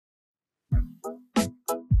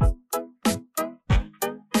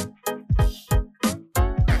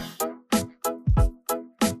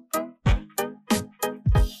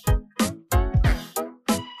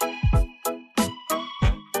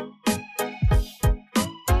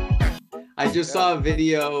I just saw a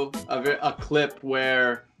video of a clip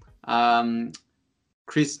where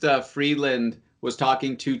Krista Freeland was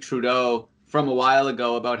talking to Trudeau from a while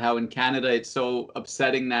ago about how in Canada it's so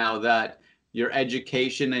upsetting now that your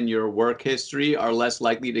education and your work history are less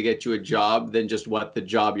likely to get you a job than just what the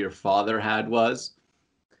job your father had was.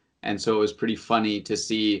 And so it was pretty funny to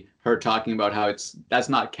see her talking about how that's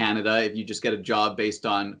not Canada if you just get a job based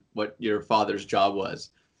on what your father's job was.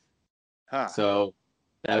 Huh. So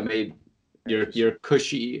that made your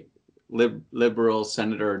cushy liberal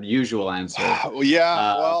senator usual answer. Well,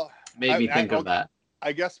 yeah, well, made me think of that.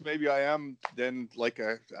 I guess maybe I am then like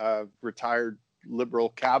a retired liberal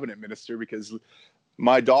cabinet minister, because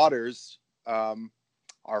my daughters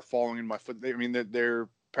are following in my foot. I mean, they're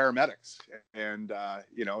paramedics, and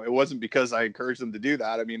it wasn't because I encouraged them to do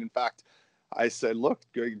that. I mean, in fact, I said, look,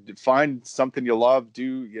 find something you love,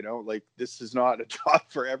 do, like, this is not a job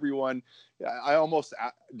for everyone. I almost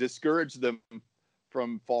discouraged them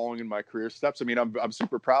from following in my career steps. I mean, I'm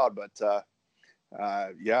super proud, but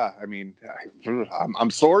yeah, I mean,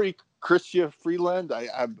 I'm sorry, Chrystia Freeland,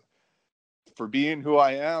 I'm for being who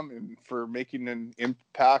I am and for making an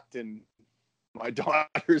impact in my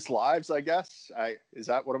daughter's lives, I guess. Is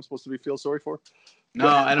that what I'm supposed to feel sorry for? No,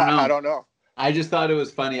 I don't know. I don't know. I just thought it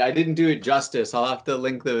was funny. I didn't do it justice. I'll have to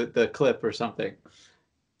link the clip or something.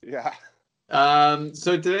 Yeah.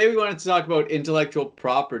 So today we wanted to talk about intellectual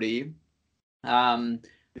property. Yeah.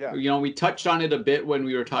 We touched on it a bit when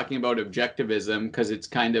we were talking about objectivism, because it's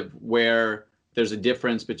kind of where there's a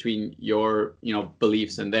difference between your,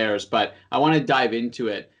 beliefs and theirs. But I want to dive into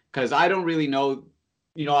it because I don't really know.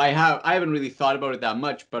 I haven't really thought about it that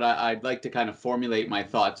much, but I'd like to kind of formulate my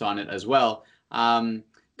thoughts on it as well.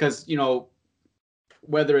 Because,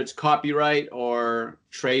 whether it's copyright or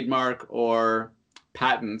trademark or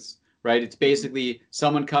patents, right? It's basically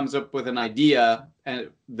someone comes up with an idea and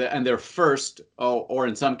they're first, or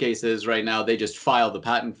in some cases right now, they just file the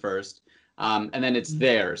patent first, and then it's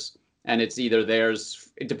theirs. And it's either theirs,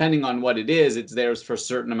 depending on what it is, it's theirs for a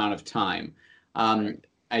certain amount of time.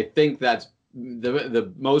 I think that's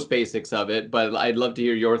the most basics of it, but I'd love to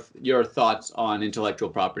hear your thoughts on intellectual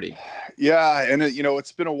property. Yeah, and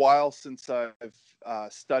it's been a while since I've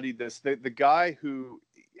studied this. The guy who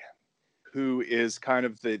is kind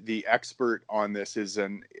of the expert on this is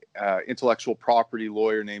an intellectual property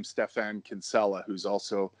lawyer named Stefan Kinsella, who's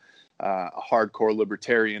also a hardcore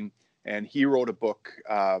libertarian, and he wrote a book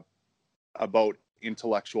about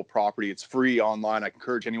intellectual property. It's free online. I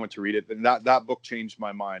encourage anyone to read it. And that book changed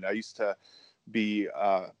my mind. I used to be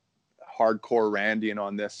hardcore Randian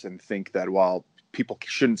on this and think that, well, people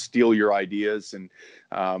shouldn't steal your ideas, and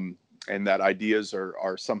that ideas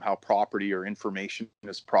are somehow property, or information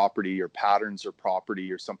is property, or patterns are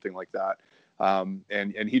property, or something like that.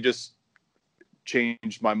 And he just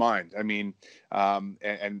changed my mind. I mean,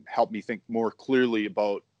 and helped me think more clearly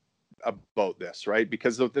about this, right?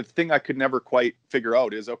 Because the thing I could never quite figure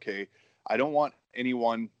out is, okay, I don't want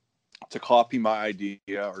anyone to copy my idea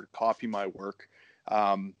or copy my work.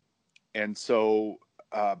 And so,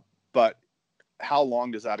 but how long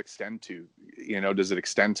does that extend to? Does it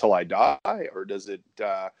extend till I die, or is it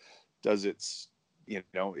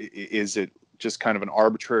just kind of an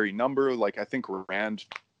arbitrary number? Like, I think Rand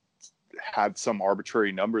had some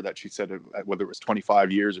arbitrary number that she said, whether it was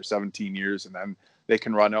 25 years or 17 years, and then they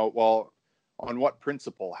can run out. Well, on what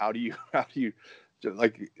principle? How do you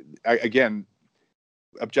like, again,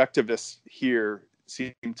 objectivists here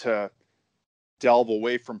seem to delve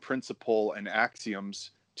away from principle and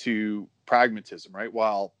axioms to pragmatism, right?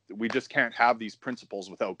 Well, we just can't have these principles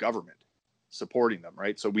without government supporting them,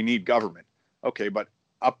 right? So we need government. Okay, but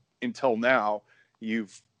up until now,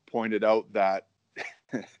 you've pointed out that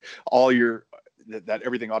that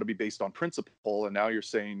everything ought to be based on principle, and now you're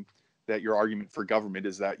saying that your argument for government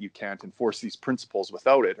is that you can't enforce these principles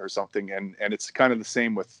without it, or something. And it's kind of the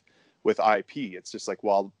same with IP. It's just like,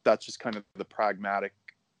 well, that's just kind of the pragmatic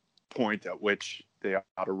point at which they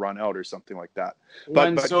ought to run out, or something like that.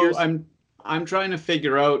 But so I'm trying to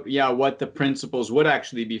figure out, what the principles would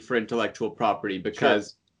actually be for intellectual property,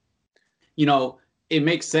 because, sure, it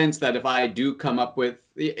makes sense that if I do come up with,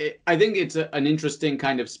 I think it's an interesting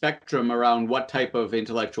kind of spectrum around what type of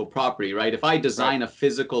intellectual property, right? If I design a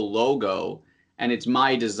physical logo and it's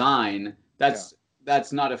my design, that's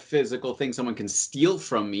not a physical thing someone can steal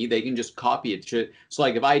from me. They can just copy it. So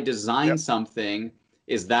like, if I design something,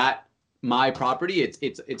 is that my property?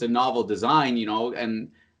 It's a novel design,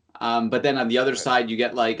 and but then on the other side, you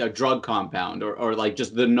get like a drug compound, or like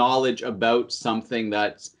just the knowledge about something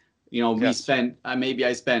that's, we spent, maybe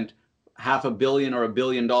I spent $500 million or $1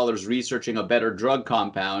 billion researching a better drug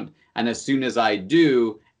compound. And as soon as I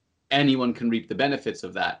do, anyone can reap the benefits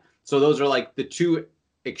of that. So those are like the two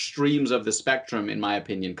extremes of the spectrum, in my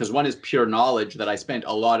opinion, because one is pure knowledge that I spent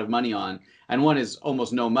a lot of money on, and one is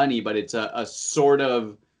almost no money, but it's a sort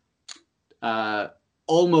of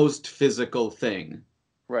almost physical thing.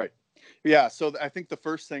 Right. Yeah. So I think the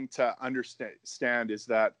first thing to understand is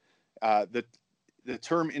that the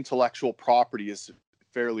term intellectual property is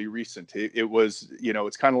fairly recent. It was,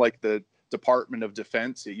 it's kind of like the Department of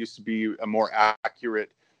Defense. It used to be a more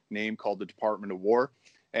accurate name called the Department of War.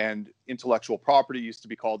 And intellectual property used to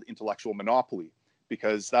be called intellectual monopoly,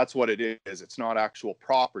 because that's what it is. It's not actual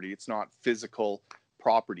property. It's not physical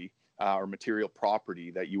property or material property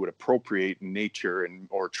that you would appropriate in nature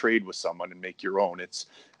or trade with someone and make your own.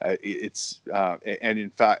 And in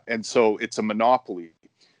fact, and so it's a monopoly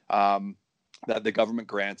that the government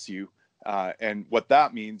grants you. And what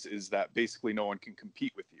that means is that basically no one can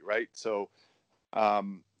compete with you, right? So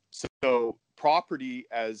property,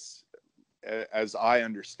 as I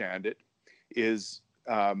understand it, is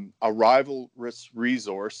a rivalrous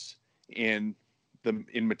resource in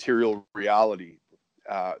material reality.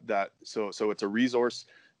 So it's a resource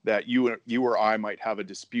that you or I might have a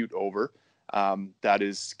dispute over, that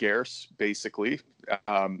is scarce, basically.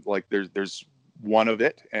 Like there's one of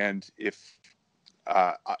it, and if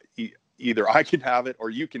either I can have it or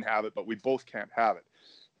you can have it, but we both can't have it.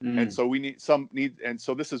 And so and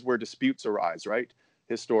so this is where disputes arise, right?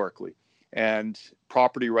 Historically. And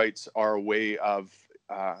property rights are a way of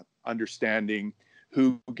understanding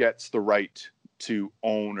who gets the right to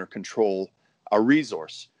own or control a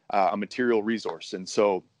resource, a material resource. And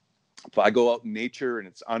so if I go out in nature and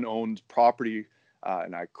it's unowned property,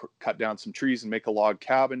 and I cut down some trees and make a log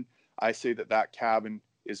cabin, I say that cabin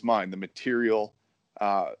is mine. The materials,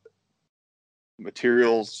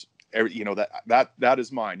 that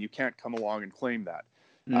is mine. You can't come along and claim that.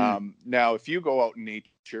 Now, if you go out in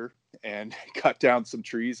nature and cut down some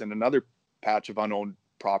trees and another patch of unowned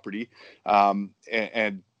property,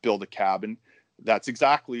 and build a cabin, that's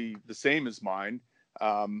exactly the same as mine.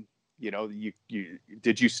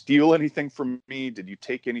 Did you steal anything from me? Did you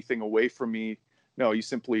take anything away from me? No, you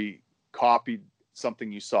simply copied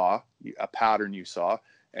something you saw, a pattern you saw,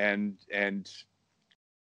 and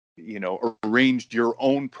arranged your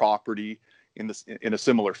own property in a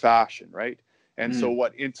similar fashion, right? And so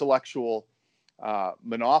what intellectual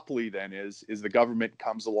monopoly then is the government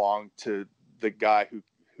comes along to the guy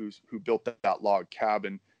who built that log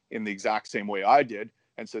cabin in the exact same way I did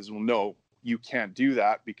and says, well, no, you can't do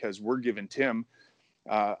that because we're giving Tim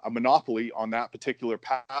a monopoly on that particular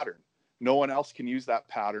pattern. No one else can use that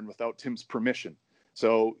pattern without Tim's permission.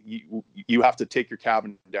 So you have to take your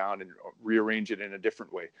cabin down and rearrange it in a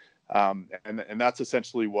different way. And that's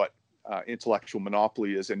essentially what intellectual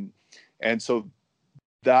monopoly is. And so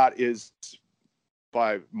that is,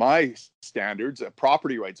 by my standards, a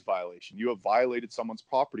property rights violation. You have violated someone's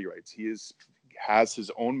property rights. He has his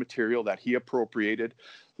own material that he appropriated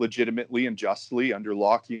legitimately and justly under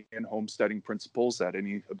Lockean homesteading principles that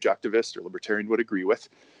any objectivist or libertarian would agree with.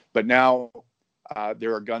 But now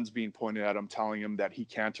there are guns being pointed at him telling him that he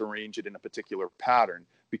can't arrange it in a particular pattern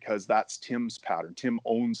because that's Tim's pattern. Tim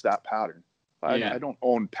owns that pattern. I don't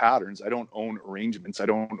own patterns. I don't own arrangements. I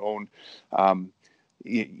don't own,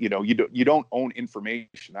 you don't own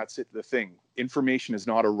information. That's it. The thing, information is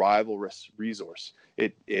not a rivalrous resource.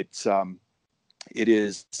 It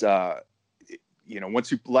is,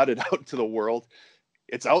 once you let it out into the world,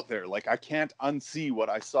 it's out there. Like I can't unsee what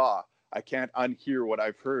I saw. I can't unhear what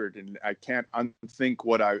I've heard, and I can't unthink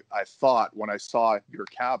what I thought when I saw your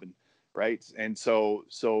cabin, right? And so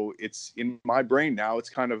it's in my brain now. It's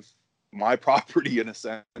kind of my property in a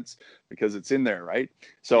sense because it's in there, right?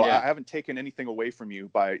 So I haven't taken anything away from you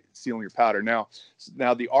by stealing your pattern. Now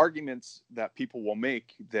the arguments that people will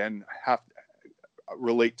make then have to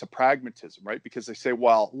relate to pragmatism, right? Because they say,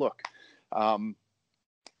 well, look,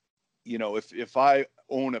 if I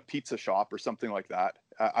own a pizza shop or something like that,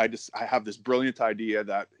 I have this brilliant idea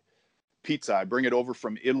that pizza, I bring it over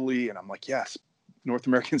from Italy and I'm like, yes, North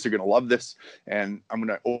Americans are going to love this. And I'm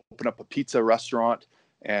going to open up a pizza restaurant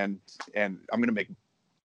and I'm going to make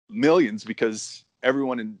millions because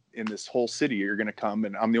everyone in this whole city are going to come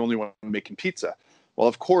and I'm the only one making pizza. Well,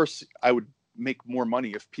 of course I would make more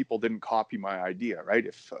money if people didn't copy my idea, right?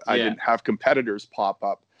 If I didn't have competitors pop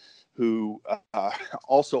up who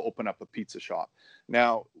also open up a pizza shop.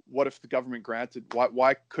 Now, what if the government granted,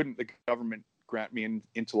 why couldn't the government grant me an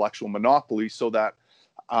intellectual monopoly so that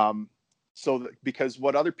because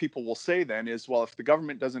what other people will say then is, well, if the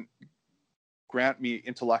government doesn't grant me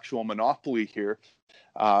intellectual monopoly here,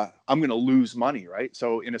 I'm going to lose money, right?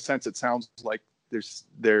 So in a sense, it sounds like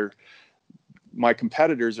my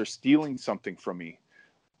competitors are stealing something from me.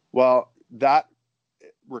 Well, that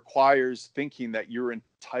requires thinking that you're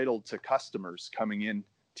entitled to customers coming in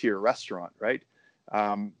to your restaurant, right?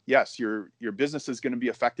 Yes, your business is going to be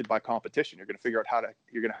affected by competition. You're going to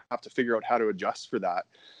have to figure out how to adjust for that.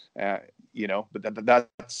 But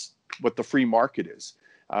that's what the free market is.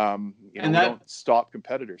 We don't stop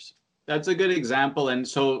competitors. That's a good example. And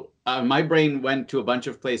so my brain went to a bunch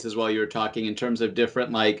of places while you were talking in terms of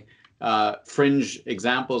different fringe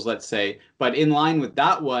examples, let's say. But in line with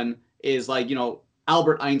that one is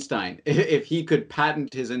Albert Einstein, if he could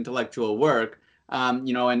patent his intellectual work,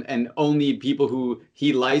 and only people who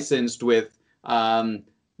he licensed with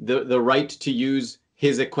the right to use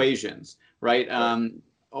his equations, right?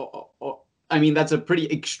 I mean, that's a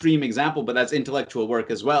pretty extreme example, but that's intellectual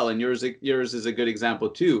work as well. And yours is a good example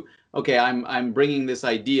too. Okay, I'm bringing this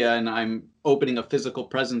idea and I'm opening a physical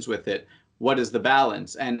presence with it. What is the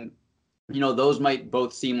balance? And those might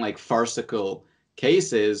both seem like farcical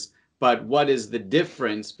cases, but what is the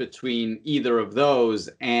difference between either of those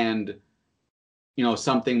and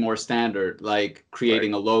something more standard, like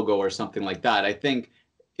creating a logo or something like that? I think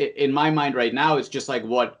in my mind right now, it's just like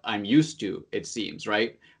what I'm used to, it seems,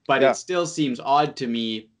 right? But it still seems odd to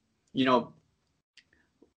me,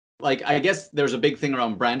 I guess there's a big thing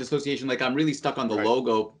around brand association. Like I'm really stuck on the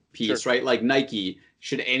logo piece, right? Like Nike,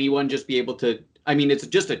 should anyone just be able to, I mean, it's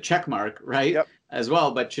just a check mark, right? Yep. As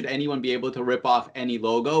well, but should anyone be able to rip off any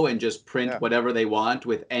logo and just print whatever they want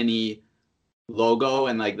with any logo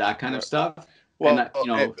and that kind of stuff?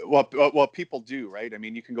 Well, people do, right? I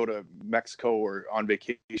mean, you can go to Mexico or on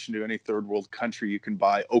vacation to any third world country. You can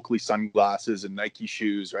buy Oakley sunglasses and Nike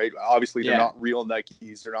shoes, right? Obviously, they're not real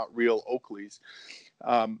Nikes. They're not real Oakleys,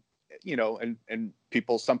 and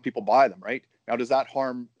some people buy them, right? Now, does that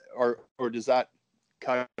harm or does that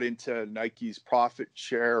cut into Nike's profit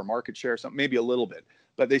share or market share or something? Maybe a little bit,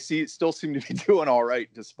 but they still seem to be doing all right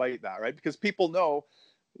despite that, right? Because people know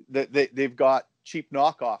that they've got cheap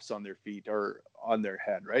knockoffs on their feet or on their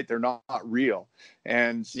head, right? They're not real.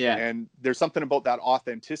 And there's something about that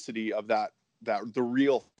authenticity of that the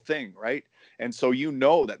real thing, right? And so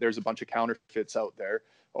that there's a bunch of counterfeits out there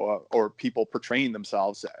or people portraying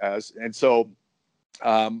themselves as, and so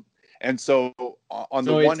on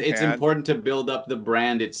the one hand, it's important to build up the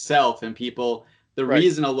brand itself, and people, the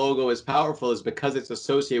reason a logo is powerful is because it's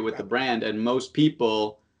associated with the brand, and most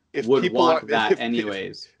people would want that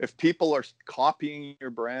anyways. If people are copying your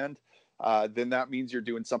brand, then that means you're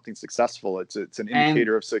doing something successful. It's an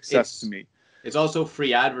indicator of success to me. It's also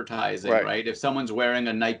free advertising, right? If someone's wearing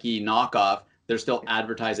a Nike knockoff, they're still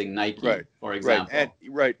advertising Nike, for example.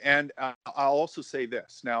 And I'll also say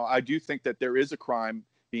this. Now, I do think that there is a crime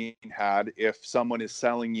being had if someone is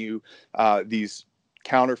selling you these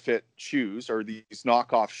counterfeit shoes or these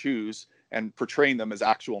knockoff shoes and portraying them as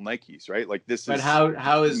actual Nikes, right? Like this is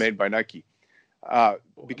how is made by Nike,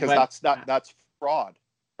 because that's fraud,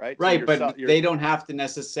 right? Right, so but they don't have to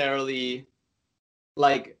necessarily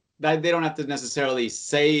they don't have to necessarily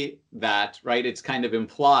say that, right? It's kind of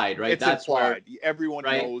implied, right? That's implied. Everyone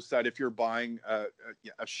knows that if you're buying a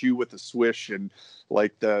shoe with a swish and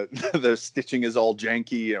the stitching is all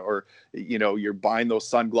janky, or you're buying those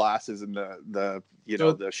sunglasses and the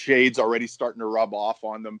shades already starting to rub off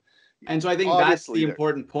on them. And so I think that's the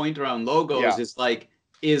important point around logos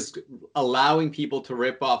is allowing people to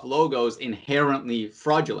rip off logos inherently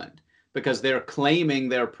fraudulent, because they're claiming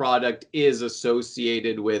their product is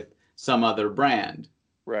associated with some other brand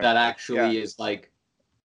that actually is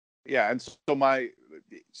and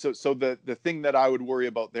so the thing that I would worry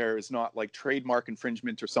about there is not like trademark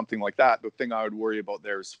infringement or something like that. The thing I would worry about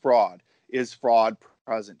there is fraud. Is fraud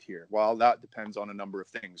present here? Well, that depends on a number of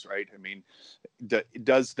things, right? I mean,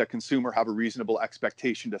 does the consumer have a reasonable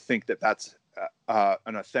expectation to think that that's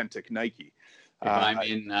an authentic Nike? If I'm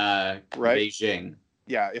in Beijing.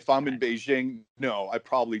 Yeah, if I'm in Beijing, no, I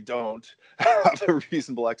probably don't have a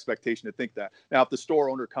reasonable expectation to think that. Now, if the store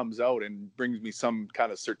owner comes out and brings me some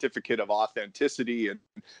kind of certificate of authenticity and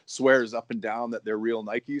swears up and down that they're real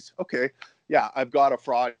Nikes, okay, yeah, I've got a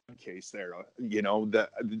fraud case there.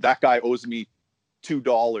 That guy owes me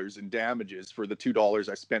 $2 in damages for the $2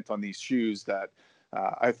 I spent on these shoes that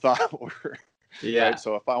I thought were. Yeah. Right?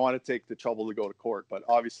 So if I want to take the trouble to go to court, but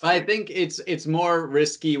obviously, I think it's more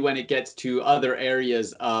risky when it gets to other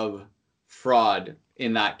areas of fraud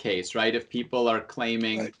in that case, right? If people are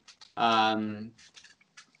claiming, I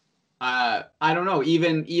don't know,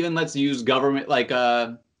 even let's use government, like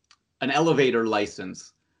an elevator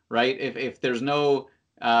license, right? If there's no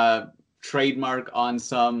trademark on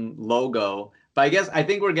some logo, but I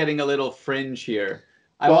think we're getting a little fringe here.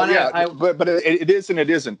 I Well, want to, yeah, but it is and it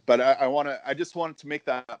isn't. But I just wanted to make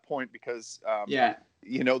that point because, yeah,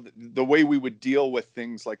 you know, the way we would deal with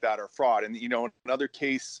things like that are fraud. And, you know, another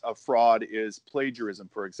case of fraud is plagiarism,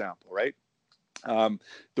 for example, right?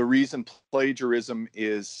 The reason plagiarism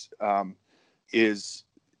is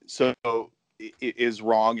so is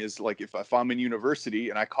wrong is like if I'm in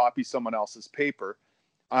university and I copy someone else's paper,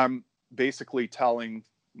 I'm basically telling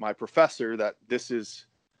my professor that this is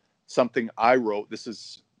something I wrote. This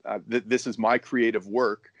is my creative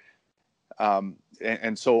work,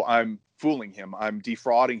 and so I'm fooling him. I'm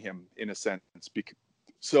defrauding him in a sense.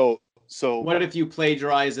 So what if you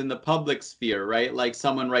plagiarize in the public sphere, right? Like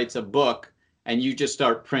someone writes a book and you just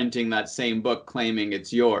start printing that same book claiming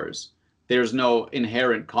it's yours. There's no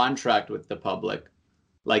inherent contract with the public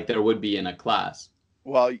like there would be in a class.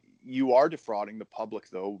 well, you are defrauding the public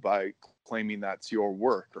though by claiming that's your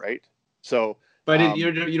work, right? So But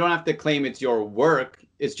you don't have to claim it's your work.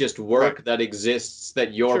 It's just right, work that exists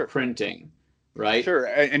that you're sure, printing, right? sure,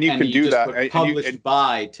 and you And can you do just that, put and you published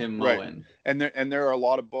by Tim right, Moen. and there are a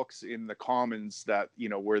lot of books in the commons that, you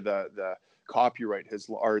know, where the copyright has,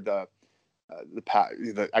 or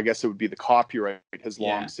I guess it would be the copyright has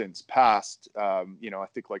long Yeah. since passed. You know, I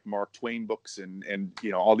think like Mark Twain books and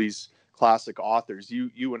you know, all these classic authors.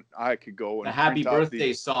 You and I could go The and Happy print out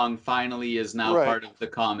Birthday song finally is now right. part of the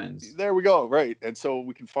commons. There we go. Right, and so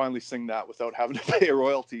we can finally sing that without having to pay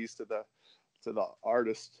royalties to the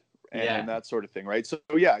artist Yeah. and that sort of thing, right? So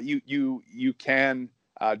yeah, you can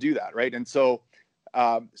do that, right? And so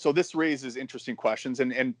so this raises interesting questions,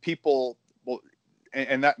 and people will,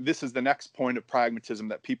 and that this is the next point of pragmatism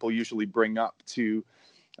that people usually bring up to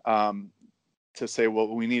say,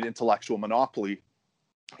 well, we need intellectual monopoly,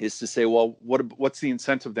 is to say, well, what's the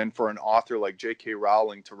incentive then for an author like J.K.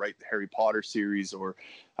 Rowling to write the Harry Potter series, or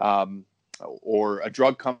a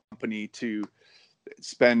drug company to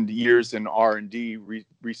spend years in R&D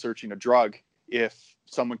researching a drug if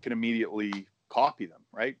someone can immediately copy them,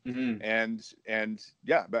 right? Mm-hmm. And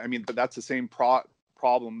yeah, but that's the same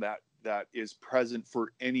problem that is present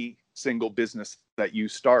for any single business that you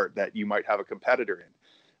start that you might have a competitor in.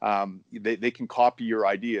 They can copy your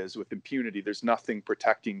ideas with impunity. There's nothing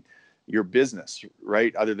protecting your business,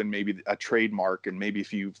 right? Other than maybe a trademark and maybe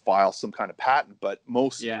if you file some kind of patent. But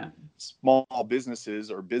most small businesses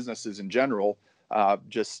or businesses in general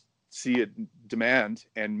just see a demand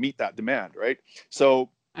and meet that demand, right? So,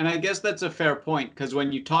 and I guess that's a fair point, because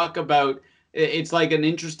when you talk about, it's like an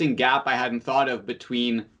interesting gap I hadn't thought of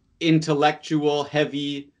between intellectual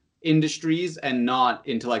heavy industries and not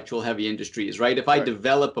intellectual heavy industries, right? If I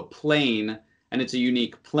develop a plane and it's a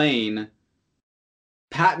unique plane,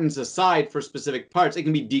 patents aside for specific parts, it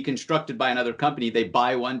can be deconstructed by another company. They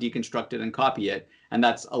buy one, deconstruct it, and copy it, and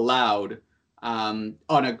that's allowed on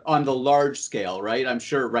the large scale, right? I'm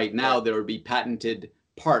sure right now there would be patented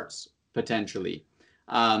parts potentially.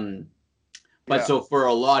 But so for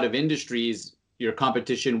a lot of industries, your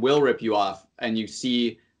competition will rip you off, and you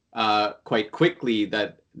see quite quickly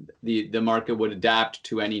that the market would adapt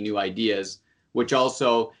to any new ideas, which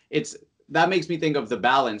also that makes me think of the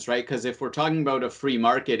balance, right? Because if we're talking about a free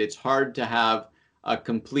market, it's hard to have a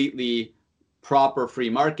completely proper free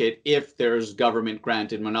market if there's government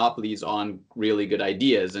granted monopolies on really good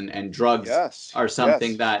ideas, and drugs are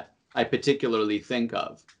something that I particularly think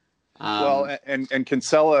of. Well, and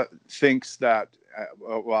Kinsella thinks that,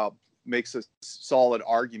 makes a solid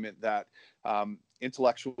argument that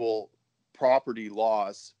intellectual property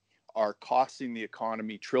laws are costing the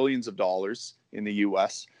economy trillions of dollars in the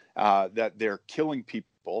U.S., that they're killing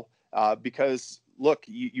people because, look,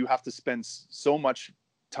 you have to spend so much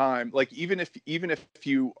time, like even if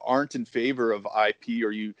you aren't in favor of IP,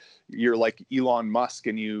 or you're like Elon Musk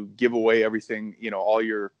and you give away everything, you know, all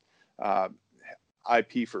your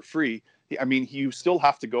IP for free, I mean, you still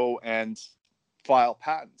have to go and file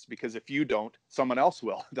patents, because if you don't, someone else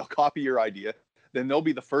will. They'll copy your idea, then they'll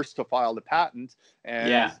be the first to file the patent,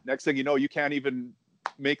 and next thing you know, you can't even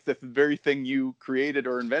make the very thing you created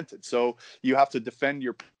or invented. So you have to defend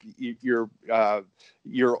your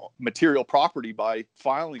material property by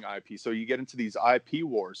filing IP. So you get into these IP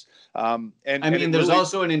wars. And I mean, there's really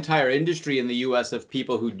also an entire industry in the US of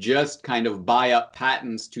people who just kind of buy up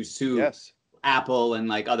patents to sue Apple and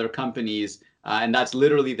like other companies. And that's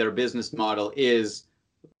literally their business model, is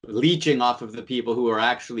leeching off of the people who are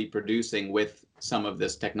actually producing with some of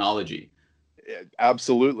this technology.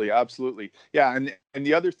 Absolutely. Yeah. And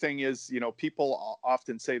the other thing is, you know, people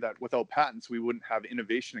often say that without patents, we wouldn't have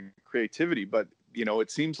innovation and creativity. But, you know,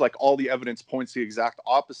 it seems like all the evidence points the exact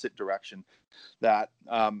opposite direction, that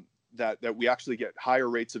that we actually get higher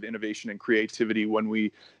rates of innovation and creativity when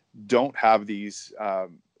we don't have these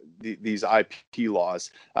IP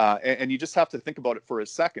laws, and you just have to think about it for a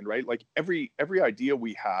second, right? Like every idea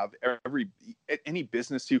we have, any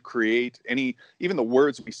business you create, even the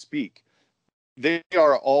words we speak, they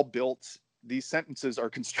are all built. These sentences are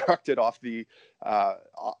constructed off the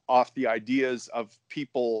ideas of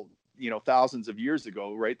people, thousands of years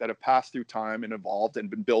ago, right? That have passed through time and evolved and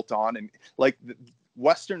been built on. And like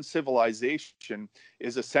Western civilization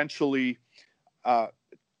is essentially a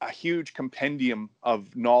huge compendium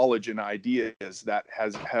of knowledge and ideas that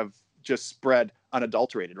have just spread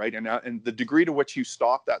unadulterated, right? And the degree to which you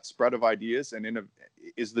stop that spread of ideas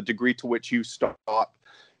is the degree to which you stop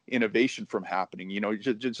innovation from happening.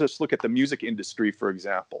 Just look at the music industry, for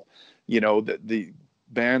example. The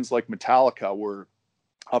bands like Metallica were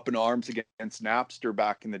up in arms against Napster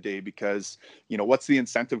back in the day because, what's the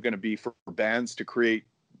incentive going to be for bands to create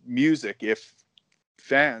music if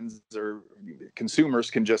fans or consumers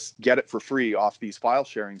can just get it for free off these file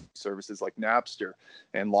sharing services like Napster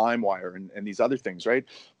and LimeWire and these other things, right?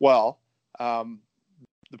 Well,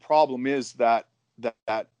 the problem is that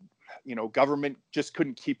government just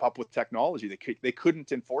couldn't keep up with technology. They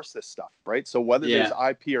couldn't enforce this stuff, right? So whether there's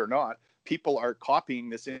IP or not, people are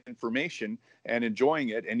copying this information and enjoying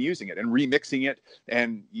it and using it and remixing it.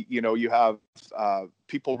 And, you have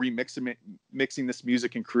people mixing this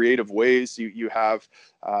music in creative ways. You have,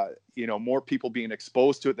 more people being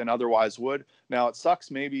exposed to it than otherwise would. Now, it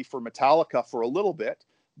sucks maybe for Metallica for a little bit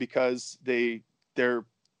because their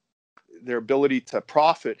ability to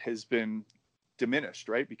profit has been diminished,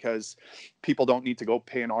 right? Because people don't need to go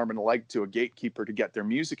pay an arm and a leg to a gatekeeper to get their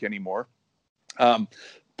music anymore.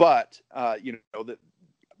 But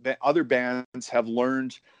the other bands have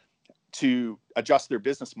learned to adjust their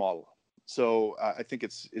business model. So I think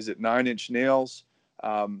is it 9 Inch Nails?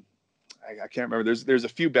 I can't remember. There's a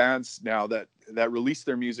few bands now that release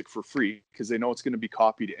their music for free because they know it's going to be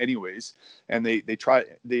copied anyways, and they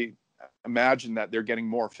imagine that they're getting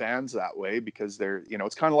more fans that way because they're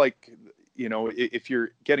it's kind of like if you're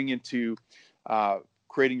getting into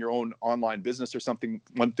creating your own online business or something,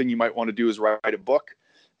 one thing you might want to do is write a book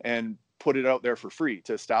and put it out there for free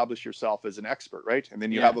to establish yourself as an expert, right? And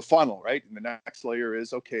then you have a funnel, right? And the next layer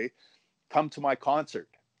is, okay, come to my concert,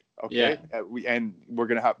 okay? And we're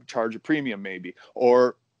going to have to charge a premium maybe,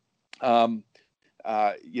 or buy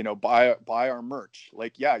our merch.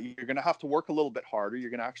 Like, you're going to have to work a little bit harder. You're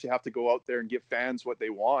going to actually have to go out there and give fans what they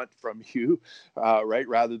want from you, right?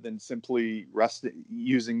 Rather than simply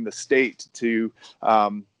using the state to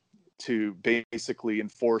basically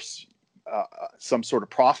enforce some sort of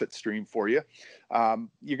profit stream for you.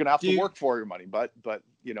 You're going to have to work for your money, but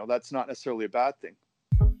that's not necessarily a bad thing.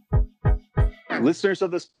 Listeners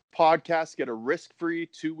of this podcast get a risk-free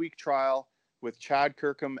 2-week trial with Chad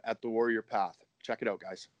Kirkham at The Warrior Path. Check it out,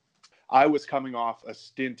 guys. I was coming off a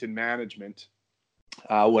stint in management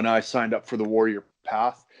when I signed up for The Warrior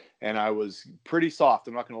Path, and I was pretty soft.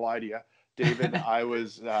 I'm not going to lie to you, David. I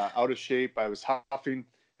was out of shape. I was huffing,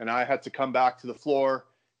 and I had to come back to the floor,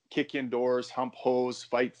 kick indoors, hump hose,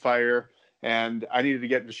 fight fire, and I needed to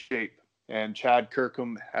get into shape. And Chad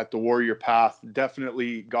Kirkham at The Warrior Path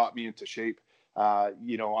definitely got me into shape.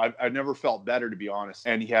 I've never felt better, to be honest.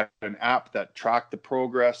 And he had an app that tracked the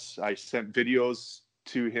progress. I sent videos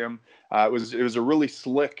to him. It was a really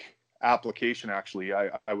slick application, actually.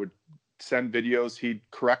 I would send videos. He'd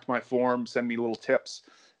correct my form, send me little tips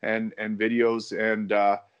and videos.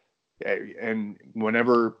 And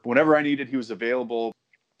whenever I needed, he was available.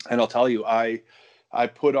 And I'll tell you, I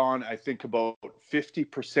put on, I think, about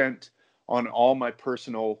 50% on all my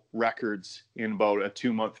personal records in about a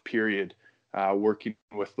 2-month period. Working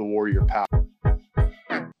with the Warrior Path.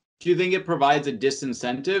 Do you think it provides a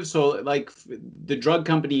disincentive? So like the drug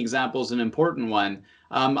company example is an important one.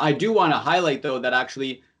 I do want to highlight, though, that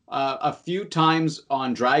actually a few times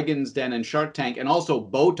on Dragon's Den and Shark Tank, and also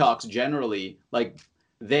Botox generally, like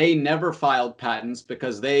they never filed patents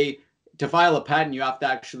because to file a patent, you have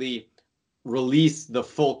to actually release the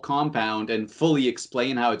full compound and fully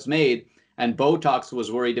explain how it's made. And Botox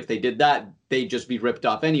was worried if they did that, they'd just be ripped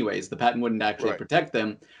off anyways. The patent wouldn't actually protect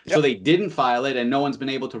them. Yep. So they didn't file it, and no one's been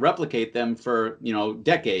able to replicate them for,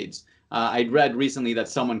 decades. I'd read recently that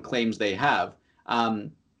someone claims they have.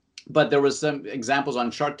 But there was some examples on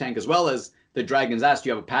Shark Tank as well as the Dragons asked, do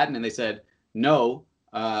you have a patent? And they said, no,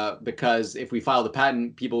 because if we filed a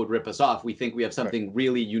patent, people would rip us off. We think we have something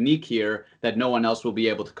really unique here that no one else will be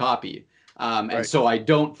able to copy. And so I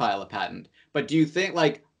don't file a patent. But do you think,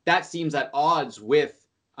 that seems at odds with,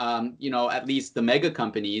 at least the mega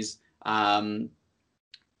companies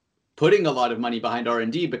putting a lot of money behind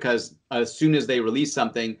R&D, because as soon as they release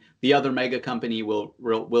something, the other mega company will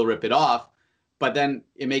rip it off. But then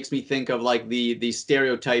it makes me think of like the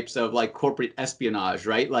stereotypes of like corporate espionage,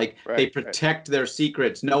 right? Like they protect their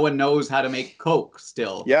secrets. No one knows how to make Coke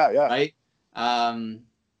still. Yeah. Right.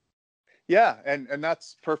 Yeah, and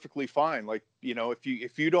that's perfectly fine. Like, you know,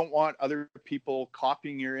 if you don't want other people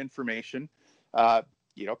copying your information,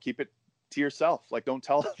 you know, keep it to yourself. Like, don't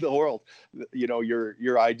tell the world, you know,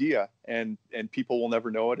 your idea, and people will never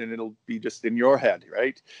know it, and it'll be just in your head,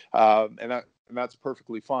 right? And that's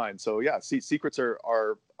perfectly fine. So yeah, secrets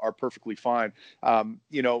are perfectly fine.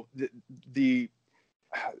 You know, you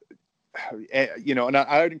know, and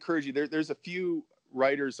I would encourage you. There's a few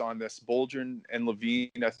writers on this. Boldrin and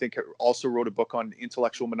Levine, I think, also wrote a book on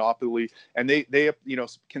intellectual monopoly, and they you know,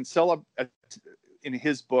 Kinsella in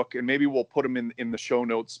his book, and maybe we'll put them in the show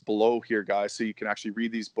notes below here, guys, so you can actually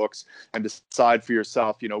read these books and decide for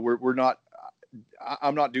yourself. You know, we're not,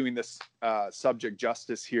 I'm not doing this subject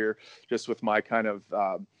justice here, just with my kind of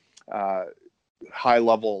high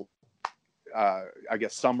level, I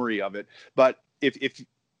guess, summary of it. But if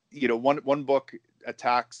you know, one book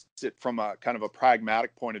attacks it from a kind of a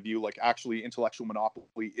pragmatic point of view, like actually intellectual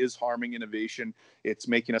monopoly is harming innovation. It's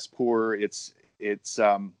making us poorer. It's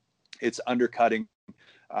undercutting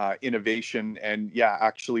innovation. And yeah,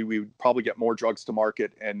 actually we would probably get more drugs to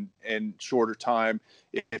market and shorter time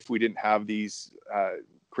if we didn't have these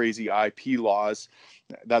crazy IP laws.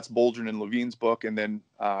 That's Boldrin and Levine's book. And then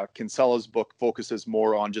Kinsella's book focuses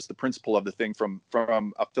more on just the principle of the thing from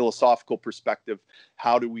a philosophical perspective.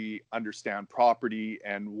 How do we understand property,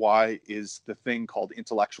 and why is the thing called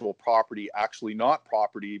intellectual property actually not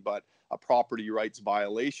property, but a property rights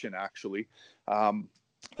violation, actually?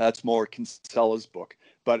 That's more Kinsella's book.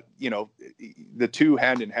 But, you know, the two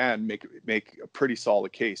hand in hand make a pretty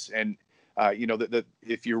solid case. And you know, that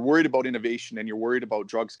if you're worried about innovation and you're worried about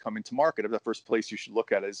drugs coming to market, the first place you should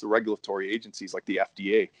look at is the regulatory agencies like the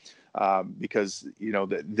FDA, because, you know,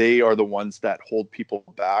 they are the ones that hold people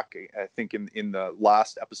back. I think in the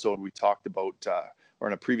last episode we talked about, or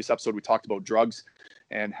in a previous episode we talked about drugs,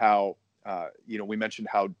 and how, you know, we mentioned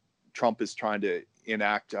how Trump is trying to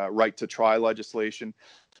enact right to try legislation.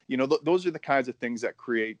 You know, those are the kinds of things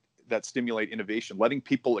that stimulate innovation, letting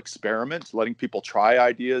people experiment, letting people try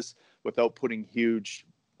ideas without putting huge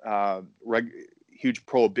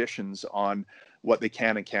prohibitions on what they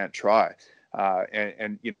can and can't try.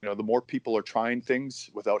 And you know, the more people are trying things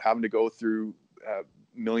without having to go through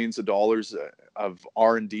millions of dollars of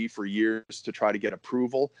R&D for years to try to get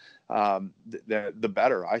approval, the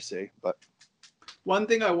better, I say. But one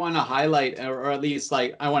thing I want to highlight, or at least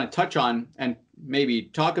like I want to touch on and maybe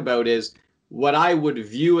talk about, is what I would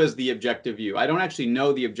view as the objective view. I don't actually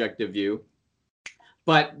know the objective view,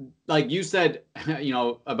 but like you said, you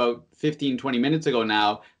know, about 15, 20 minutes ago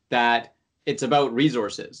now, that it's about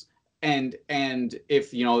resources. And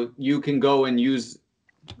if, you know, you can go and use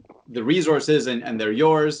the resources and they're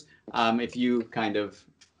yours, if you kind of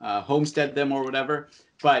homestead them or whatever.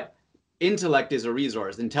 But intellect is a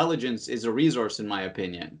resource. Intelligence is a resource, in my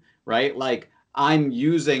opinion, right? Like I'm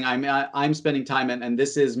spending time, and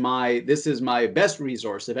this is my best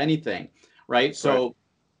resource, if anything, right? So right.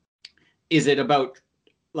 Is it about,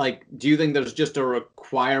 like, do you think there's just a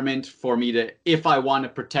requirement for me to, if I want to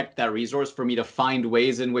protect that resource, for me to find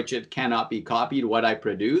ways in which it cannot be copied, what I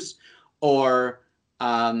produce? Or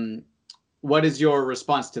what is your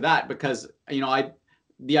response to that? Because, you know,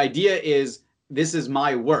 the idea is, this is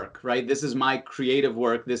my work, right? This is my creative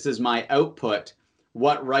work. This is my output.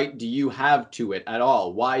 What right do you have to it at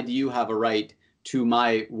all? Why do you have a right to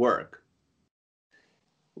my work?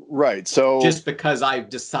 Right. So just because I've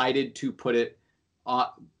decided to put it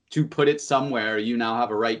somewhere, you now have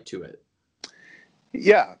a right to it.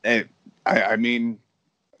 Yeah, and I mean,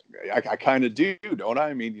 I kind of do, don't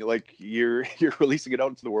I? I mean, like you're releasing it out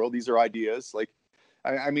into the world. These are ideas. Like,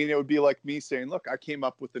 I mean, it would be like me saying, "Look, I came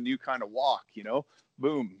up with a new kind of walk." You know,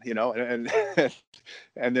 boom. You know, and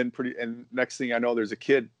then next thing I know, there's a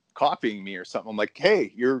kid copying me or something. I'm like,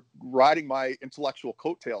 "Hey, you're riding my intellectual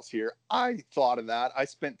coattails here. I thought of that. I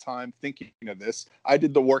spent time thinking of this. I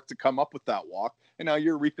did the work to come up with that walk, and now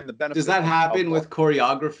you're reaping the benefits." Does that happen with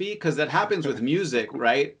choreography? Because that happens with music,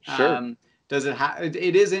 right? Sure.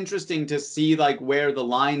 It is interesting to see like where the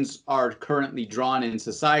lines are currently drawn in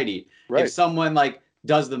society. Right. If someone like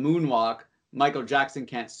does the moonwalk, Michael Jackson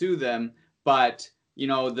can't sue them, but you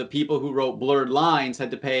know, the people who wrote Blurred Lines had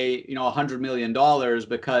to pay, you know, $100 million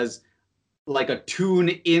because like a tune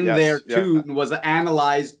in their tune was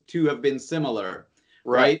analyzed to have been similar,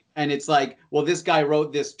 right? And it's like, well, this guy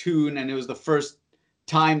wrote this tune and it was the first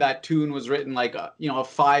time that tune was written, like a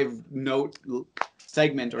 5-note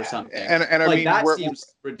segment or something. And I like mean, that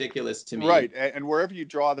seems ridiculous to me. Right, and wherever you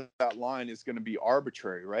draw that line is going to be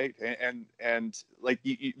arbitrary, right? And like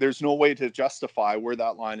there's no way to justify where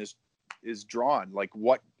that line is drawn. Like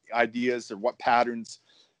what ideas or what patterns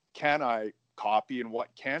can I copy and what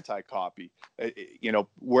can't I copy?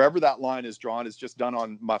 Wherever that line is drawn is just done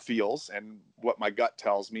on my feels and what my gut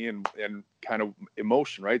tells me and kind of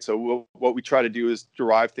emotion, right? So what we try to do is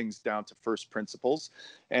derive things down to first principles,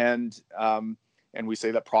 and we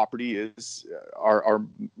say that property is our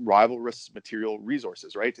rivalrous material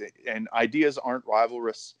resources, right? And ideas aren't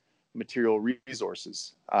rivalrous material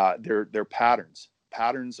resources. They're patterns.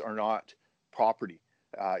 Patterns are not property,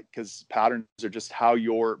 because patterns are just how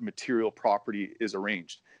your material property is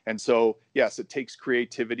arranged. And so, yes, it takes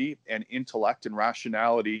creativity and intellect and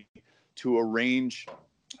rationality to arrange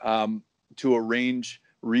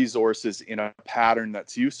resources in a pattern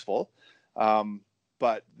that's useful.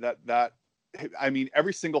 But that I mean,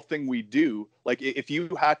 every single thing we do, like if you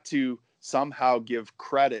had to somehow give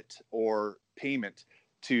credit or payment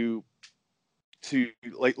to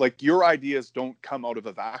like your ideas don't come out of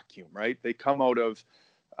a vacuum, right? They come out of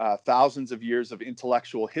thousands of years of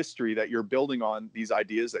intellectual history that you're building on these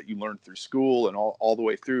ideas that you learned through school and all the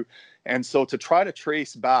way through. And so to try to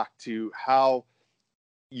trace back to how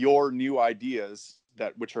your new ideas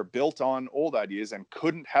which are built on old ideas and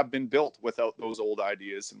couldn't have been built without those old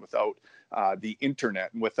ideas and without the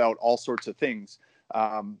internet and without all sorts of things.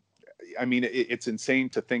 I mean, it's insane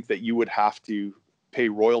to think that you would have to pay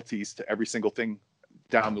royalties to every single thing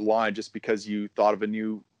down the line just because you thought of a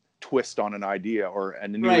new twist on an idea or a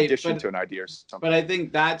new addition to an idea or something. But I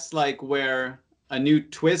think that's like where a new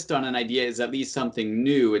twist on an idea is at least something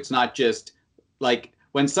new. It's not just like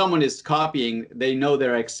when someone is copying, they know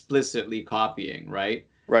they're explicitly copying, right?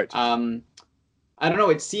 Right. I don't know.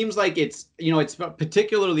 It seems like it's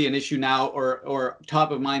particularly an issue now or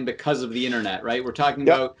top of mind because of the internet, right? We're talking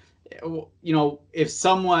about, if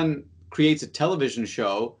someone creates a television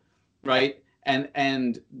show, right?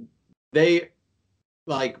 And they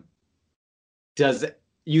like, does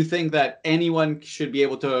you think that anyone should be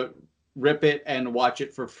able to rip it and watch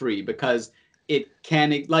it for free? Because it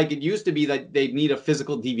can, like it used to be that they'd need a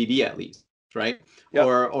physical DVD at least, right? Yep.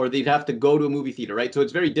 Or they'd have to go to a movie theater, right? So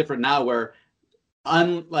it's very different now where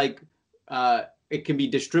it can be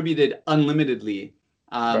distributed unlimitedly.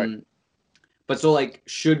 Right. But so like,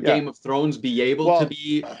 should Game of Thrones be able to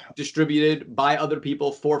be distributed by other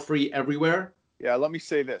people for free everywhere? Yeah, let me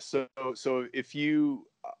say this. So if you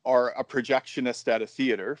are a projectionist at a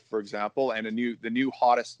theater, for example, and the new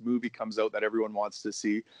hottest movie comes out that everyone wants to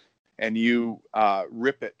see, and you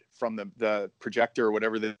rip it from the projector or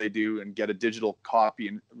whatever that they do and get a digital copy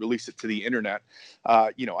and release it to the internet,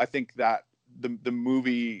 I think that the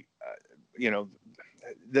movie,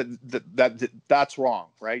 that's wrong,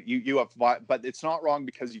 right? You have, but it's not wrong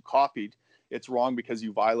because you copied. It's wrong because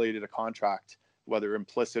you violated a contract, whether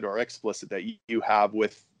implicit or explicit, that you have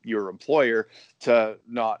with your employer to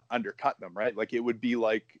not undercut them, right? Like it would be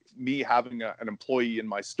like me having an employee in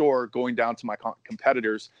my store going down to my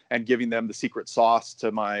competitors and giving them the secret sauce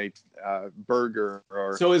to my burger.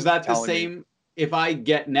 Or so is that the same? If I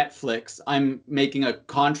get Netflix, I'm making a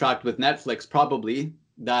contract with Netflix probably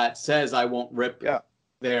that says I won't rip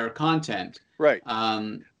their content. Right.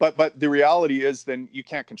 But the reality is then you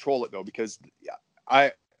can't control it though, because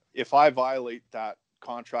if I violate that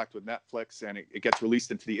contract with Netflix and it gets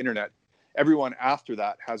released into the internet, everyone after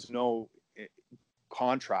that has no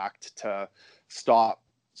contract to stop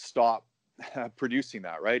producing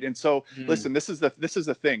that, right? And so listen, this is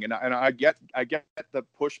the thing, and I get the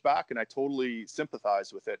pushback and I totally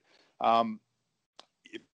sympathize with it.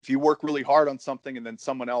 If you work really hard on something and then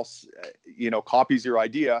someone else copies your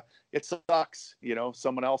idea, it sucks.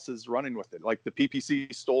 Someone else is running with it. Like the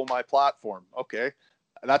PPC stole my platform. Okay,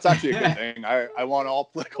 that's actually a good thing. I want all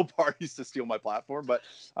political parties to steal my platform, but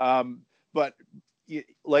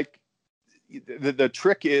like the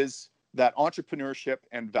trick is that entrepreneurship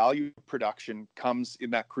and value production comes in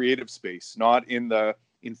that creative space, not in the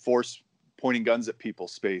enforce pointing guns at people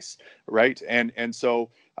space, right? And so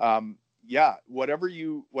whatever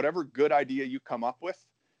good idea you come up with,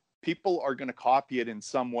 people are going to copy it in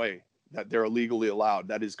some way that they're legally allowed.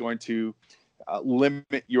 That is going to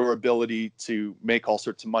limit your ability to make all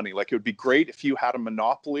sorts of money. Like it would be great if you had a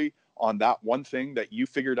monopoly on that one thing that you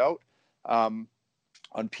figured out.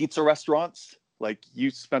 On pizza restaurants, like you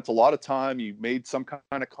spent a lot of time, you made some kind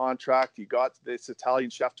of contract, you got this Italian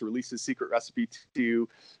chef to release his secret recipe to you,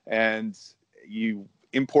 and you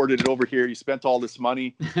imported it over here. You spent all this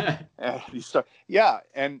money. And you start, yeah.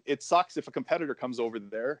 And it sucks if a competitor comes over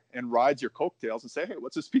there and rides your coattails and say, hey,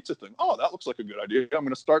 what's this pizza thing? Oh, that looks like a good idea. I'm going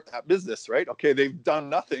to start that business, right? Okay. They've done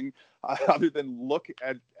nothing other than look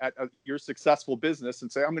at your successful business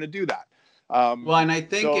and say, I'm going to do that. Well, and I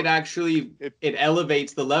think so it actually it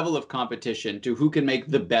elevates the level of competition to who can make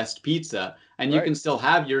the best pizza. And you can still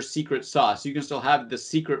have your secret sauce. You can still have the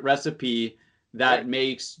secret recipe that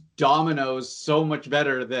makes Domino's so much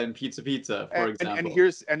better than Pizza Pizza, for example.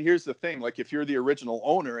 And here's the thing, like if you're the original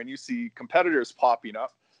owner and you see competitors popping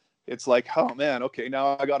up, it's like, oh man, okay,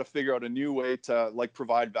 now I got to figure out a new way to like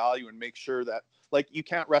provide value and make sure that like you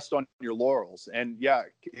can't rest on your laurels. And yeah,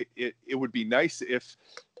 it would be nice if,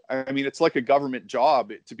 I mean, it's like a government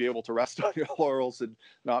job to be able to rest on your laurels and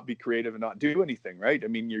not be creative and not do anything, right? I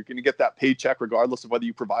mean, you're going to get that paycheck regardless of whether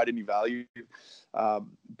you provide any value.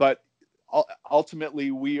 But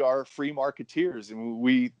ultimately, we are free marketeers, and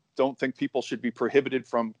we don't think people should be prohibited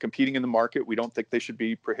from competing in the market. We don't think they should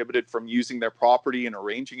be prohibited from using their property and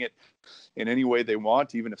arranging it in any way they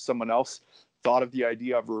want, even if someone else thought of the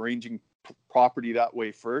idea of arranging property that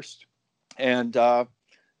way first. And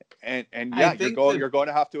yeah, you're going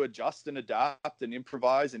to have to adjust and adapt and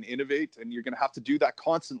improvise and innovate, and you're going to have to do that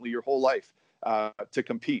constantly your whole life to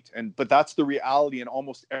compete. But that's the reality in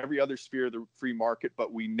almost every other sphere of the free market.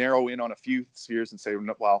 But we narrow in on a few spheres and say,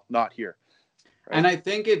 well, not here. Right? And I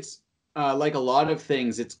think it's like a lot of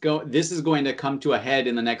things. This is going to come to a head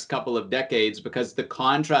in the next couple of decades because the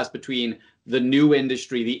contrast between the new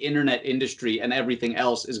industry, the internet industry, and everything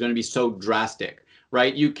else is going to be so drastic.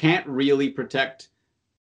 Right? You can't really protect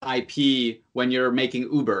IP when you're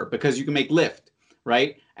making Uber because you can make Lyft,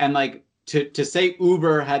 right? And like to say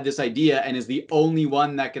Uber had this idea and is the only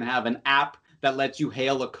one that can have an app that lets you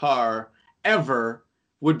hail a car ever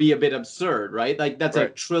would be a bit absurd, right? Like that's a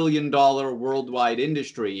 $1 trillion worldwide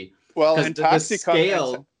industry. Well, and taxi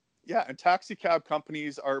cab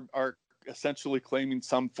companies are essentially claiming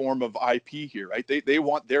some form of IP here, right? They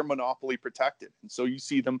want their monopoly protected, and so you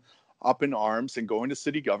see them up in arms and going to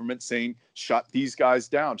city government saying, shut these guys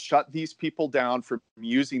down, shut these people down for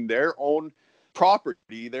using their own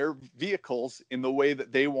property, their vehicles in the way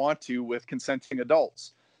that they want to with consenting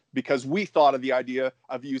adults, because we thought of the idea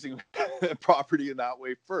of using property in that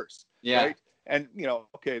way first. Yeah. Right. And,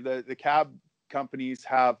 okay, the cab companies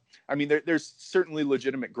have, I mean, there's certainly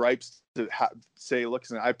legitimate gripes to say, look,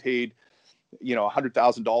 I paid,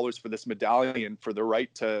 $100,000 for this medallion for the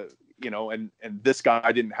right to, and this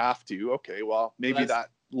guy didn't have to. Okay, well, maybe that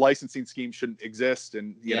licensing scheme shouldn't exist,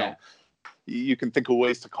 and you can think of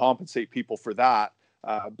ways to compensate people for that.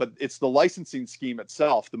 But it's the licensing scheme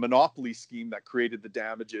itself, the monopoly scheme, that created the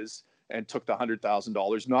damages and took the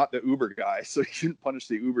 $100,000, not the Uber guy. So you shouldn't punish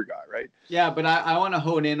the Uber guy, right? Yeah, but I want to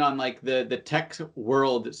hone in on like the tech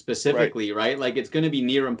world specifically, right? Like it's going to be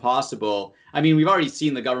near impossible. I mean, we've already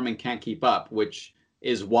seen the government can't keep up, which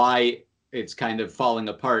is why it's kind of falling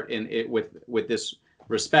apart with this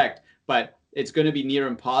respect. But it's going to be near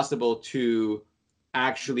impossible to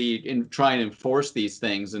actually try and enforce these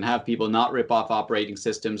things and have people not rip off operating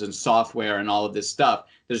systems and software and all of this stuff.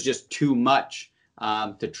 There's just too much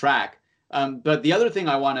to track. But the other thing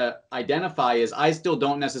I want to identify is I still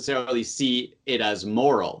don't necessarily see it as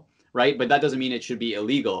moral, right? But that doesn't mean it should be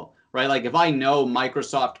illegal, right? Like if I know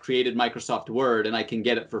Microsoft created Microsoft Word and I can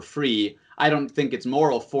get it for free, I don't think it's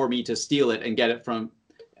moral for me to steal it and get it from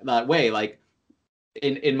that way. Like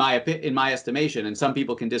in my estimation, and some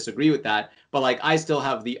people can disagree with that, but like I still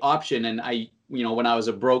have the option. And when I was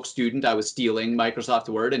a broke student, I was stealing Microsoft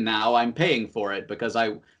Word, and now I'm paying for it because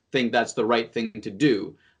I think that's the right thing to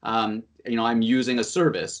do. I'm using a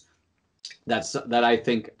service that I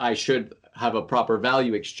think I should have a proper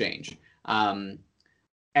value exchange. And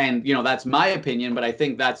that's my opinion, but I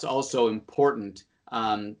think that's also important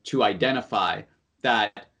to identify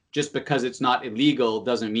that just because it's not illegal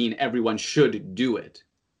doesn't mean everyone should do it.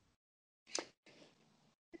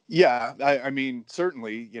 Yeah, I mean,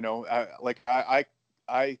 certainly,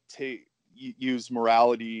 I use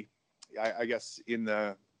morality, I guess, in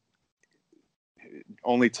the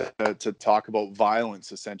only to talk about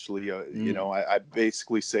violence, essentially. I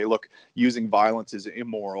basically say, look, using violence is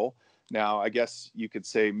immoral. Now, I guess you could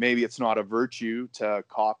say maybe it's not a virtue to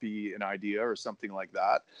copy an idea or something like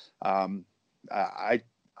that.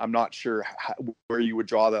 I'm not sure where you would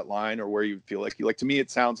draw that line or where you feel like to me, it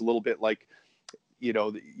sounds a little bit like,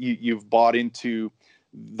 you've bought into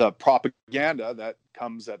the propaganda that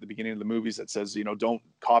comes at the beginning of the movies that says, don't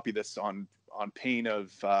copy this on pain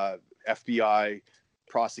of FBI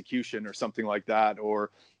prosecution or something like that. Or,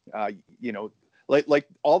 like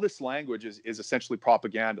all this language is essentially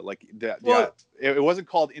propaganda. Like Well, it wasn't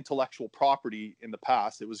called intellectual property in the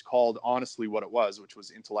past. It was called honestly what it was, which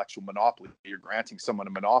was intellectual monopoly. You're granting someone a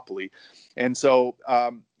monopoly. And so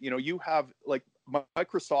you have like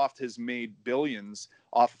Microsoft has made billions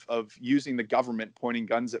off of using the government pointing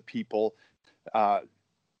guns at people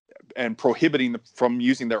and prohibiting them from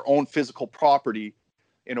using their own physical property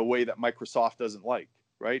in a way that Microsoft doesn't like,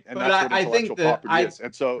 right? And but that's what I intellectual think that property is.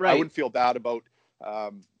 And so I right. wouldn't feel bad about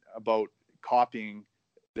copying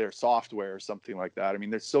their software or something like that. I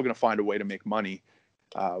mean, they're still going to find a way to make money,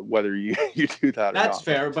 whether you do that or not. That's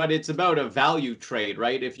fair, but it's about a value trade,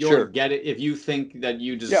 right? If you're Sure. if you think that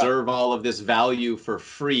you Yeah. deserve all of this value for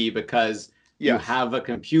free because you Yes. have a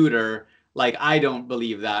computer, like I don't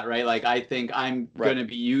believe that, right? Like I think I'm Right. going to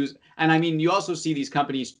be used, and I mean, you also see these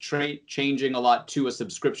companies changing a lot to a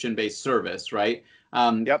subscription-based service, right?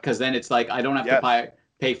 Yep. Because then it's like I don't have Yes. to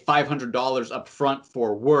pay $500 up front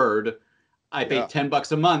for Word. I pay Yeah.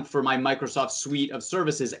 $10 a month for my Microsoft suite of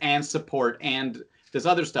services and support and this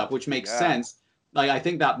other stuff, which makes Yeah. sense. Like I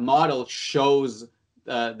think that model shows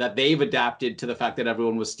that they've adapted to the fact that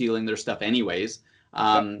everyone was stealing their stuff anyways.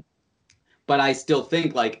 Yep. But I still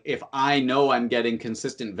think like if I know I'm getting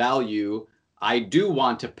consistent value, I do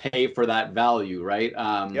want to pay for that value, right?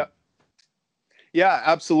 Yep. Yeah,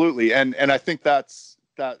 absolutely. And I think that's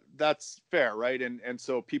fair, right? And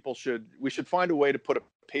so we should find a way to put a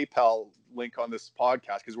PayPal link on this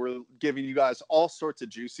podcast because we're giving you guys all sorts of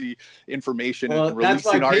juicy information and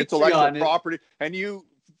releasing our intellectual property, and you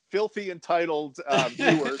filthy entitled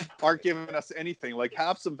viewers aren't giving us anything. Like,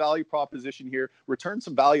 have some value proposition here, return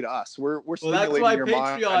some value to us. We're stimulating your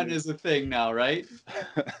mind. That's why Patreon is a thing now, right?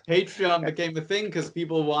 Patreon became a thing because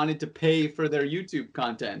people wanted to pay for their YouTube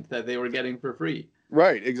content that they were getting for free.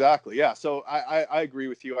 Right, exactly. Yeah. So I agree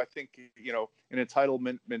with you. I think, an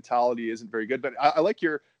entitlement mentality isn't very good, but I like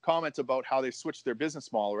your comments about how they switched their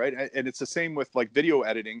business model, right? And it's the same with like video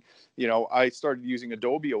editing. I started using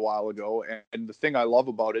Adobe a while ago, and the thing I love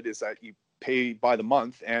about it is that you pay by the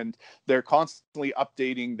month, and they're constantly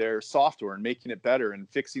updating their software and making it better and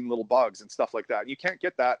fixing little bugs and stuff like that. You can't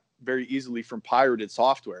get that very easily from pirated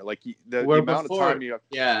software. Like the amount of time you have.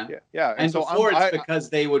 Yeah. And so before it's because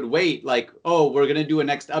they would wait, like, oh, we're gonna do a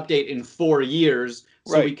next update in 4 years,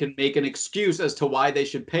 so we can make an excuse as to why they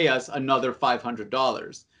should pay us another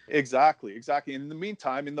 $500. Exactly. In the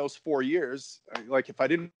meantime, in those 4 years, like if I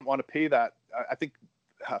didn't want to pay that, I think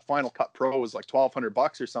Final Cut Pro was like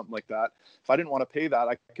 $1,200 or something like that. If I didn't want to pay that,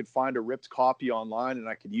 I could find a ripped copy online and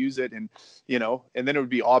I could use it, and and then it would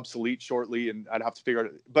be obsolete shortly, and I'd have to figure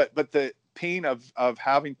out. But the pain of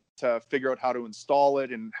having to figure out how to install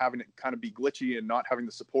it and having it kind of be glitchy and not having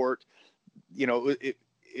the support,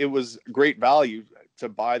 it was great value to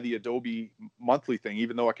buy the Adobe monthly thing,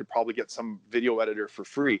 even though I could probably get some video editor for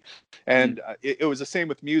free. And it was the same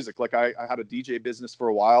with music. Like I had a DJ business for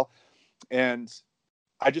a while, and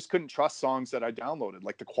I just couldn't trust songs that I downloaded.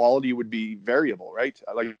 Like the quality would be variable, right?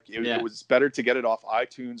 Like it was better to get it off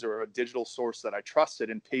iTunes or a digital source that I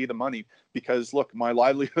trusted and pay the money, because look, my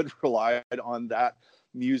livelihood relied on that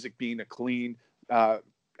music being a clean,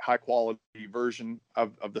 high quality version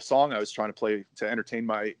of the song I was trying to play to entertain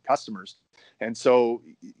my customers. And so,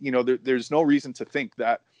 there's no reason to think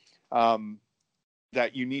that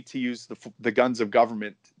that you need to use the guns of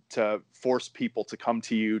government to force people to come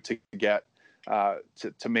to you to get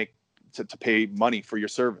to pay money for your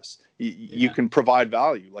service. You can provide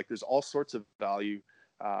value. Like there's all sorts of value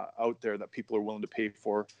out there that people are willing to pay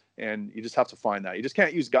for, and you just have to find that. You just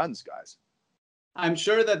can't use guns, guys. I'm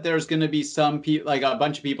sure that there's going to be some people, like a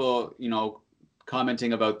bunch of people,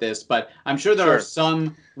 commenting about this, but I'm sure there are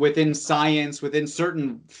some within science, within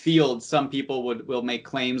certain fields, some people will make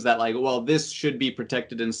claims that like, well, this should be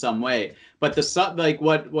protected in some way. But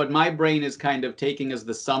what my brain is kind of taking as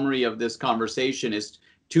the summary of this conversation is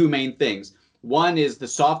two main things. One is the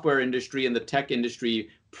software industry and the tech industry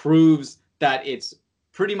proves that it's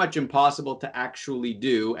pretty much impossible to actually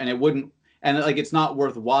do, and it's not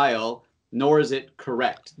worthwhile, nor is it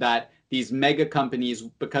correct that these mega companies,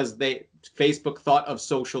 because Facebook thought of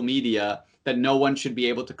social media, that no one should be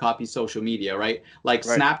able to copy social media, right? Like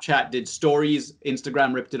Snapchat did stories,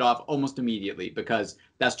 Instagram ripped it off almost immediately because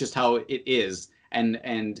that's just how it is.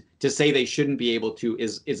 And to say they shouldn't be able to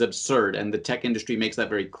is absurd, and the tech industry makes that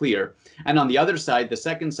very clear. And on the other side, the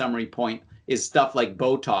second summary point is stuff like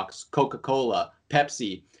Botox, Coca-Cola,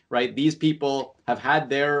 Pepsi, right? These people have had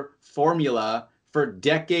their formula for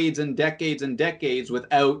decades and decades and decades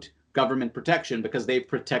without government protection because they've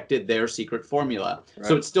protected their secret formula. Right.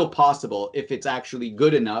 So it's still possible if it's actually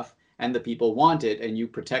good enough and the people want it and you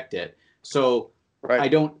protect it. So Right. I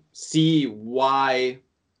don't see why,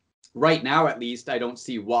 right now at least, I don't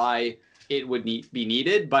see why it would be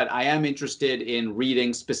needed, but I am interested in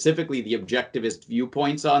reading specifically the objectivist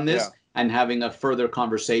viewpoints on this and having a further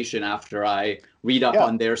conversation after I read up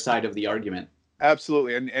on their side of the argument.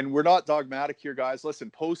 Absolutely. And we're not dogmatic here, guys. Listen,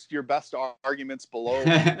 post your best arguments below.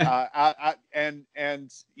 And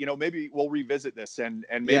you know, maybe we'll revisit this, and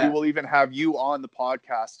maybe we'll even have you on the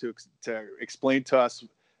podcast to explain to us,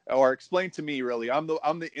 or explain to me, really. I'm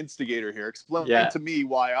the instigator here. Explain to me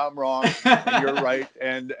why I'm wrong and you're right.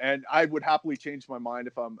 And I would happily change my mind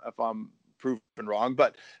if I'm proven wrong.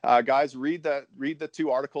 But guys, read the 2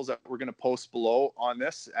 articles that we're going to post below on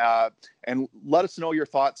this, and let us know your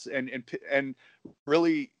thoughts, and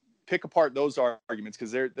really pick apart those arguments,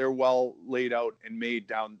 because they're well laid out and made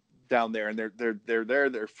down there, and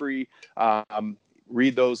they're free.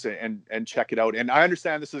 Read those and check it out. And I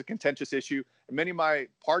understand this is a contentious issue, and many of my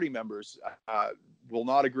party members will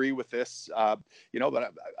not agree with this, you know,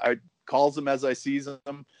 but I calls them as I sees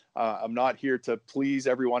them. I'm not here to please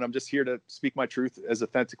everyone. I'm just here to speak my truth as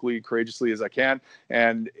authentically, courageously as I can.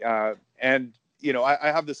 And you know, I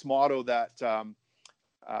have this motto that to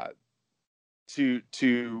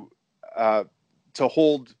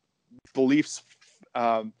hold beliefs,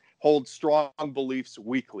 hold strong beliefs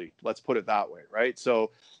weakly. Let's put it that way, right?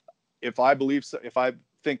 So if I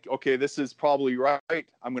think, okay, this is probably right,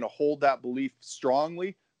 I'm going to hold that belief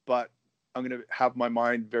strongly, but I'm going to have my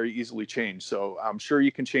mind very easily change. So I'm sure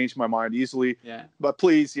you can change my mind easily. But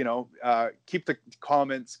please, you know, keep the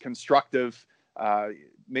comments constructive.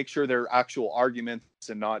 Make sure they're actual arguments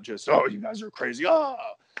and not just, oh, you guys are crazy. Oh,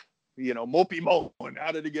 you know, mopey and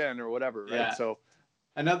at it again, or whatever. Right. So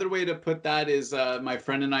another way to put that is, my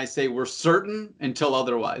friend and I say, we're certain until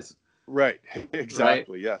otherwise. Right.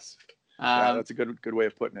 Exactly. Right? Yes. That's a good way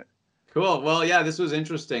of putting it. Cool. Well, yeah, this was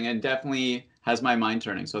interesting and definitely has my mind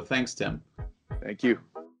turning. So thanks, Tim. Thank you.